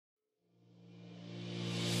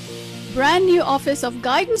brand new office of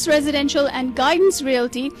Guidance Residential and Guidance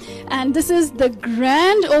Realty, and this is the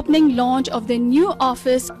grand opening launch of the new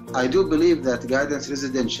office. I do believe that Guidance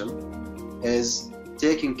Residential is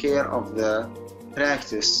taking care of the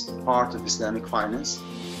practice part of Islamic finance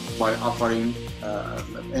by offering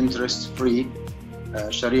interest-free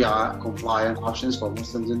Shariah compliant options for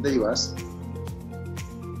Muslims in the US.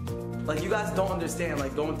 Like, you guys don't understand,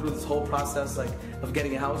 like, going through this whole process, like, of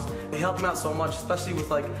getting a house. They help me out so much, especially with,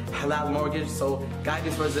 like, halal mortgage. So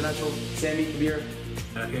Guidance Residential, Sammy, Kabir.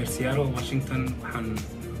 Here in Seattle, Washington,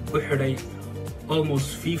 we had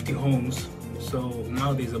almost 50 homes. So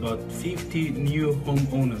now there's about 50 new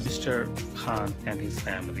homeowners. Mr. Khan and his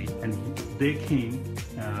family, and they came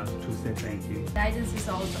to say thank you. Guidance is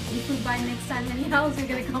awesome. If you buy next time any house, you're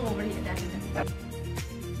gonna come over here definitely.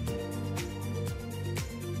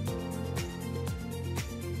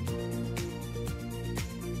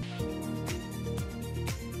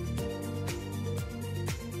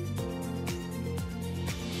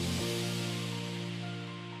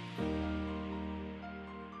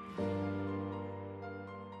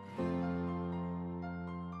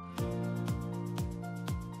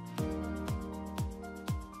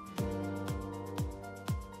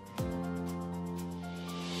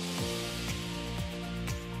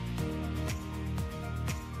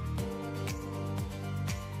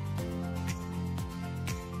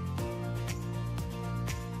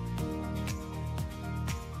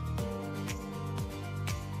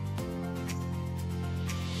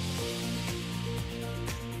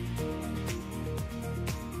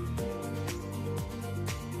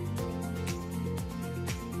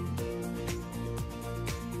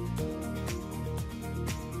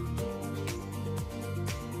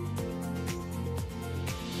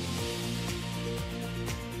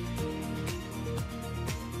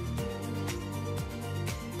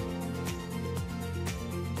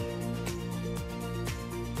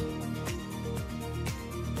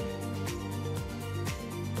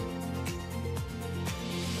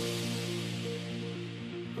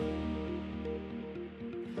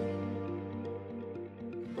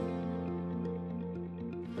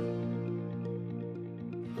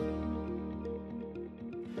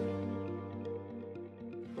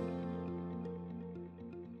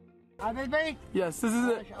 Yes, this is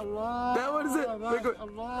it. That one is it.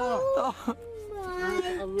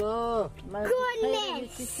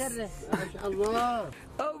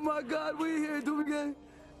 Oh my God, we're here. Do it again.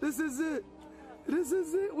 This is it. This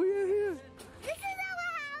is it. We are here. This is our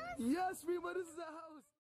house. Yes, Rima, this is our house.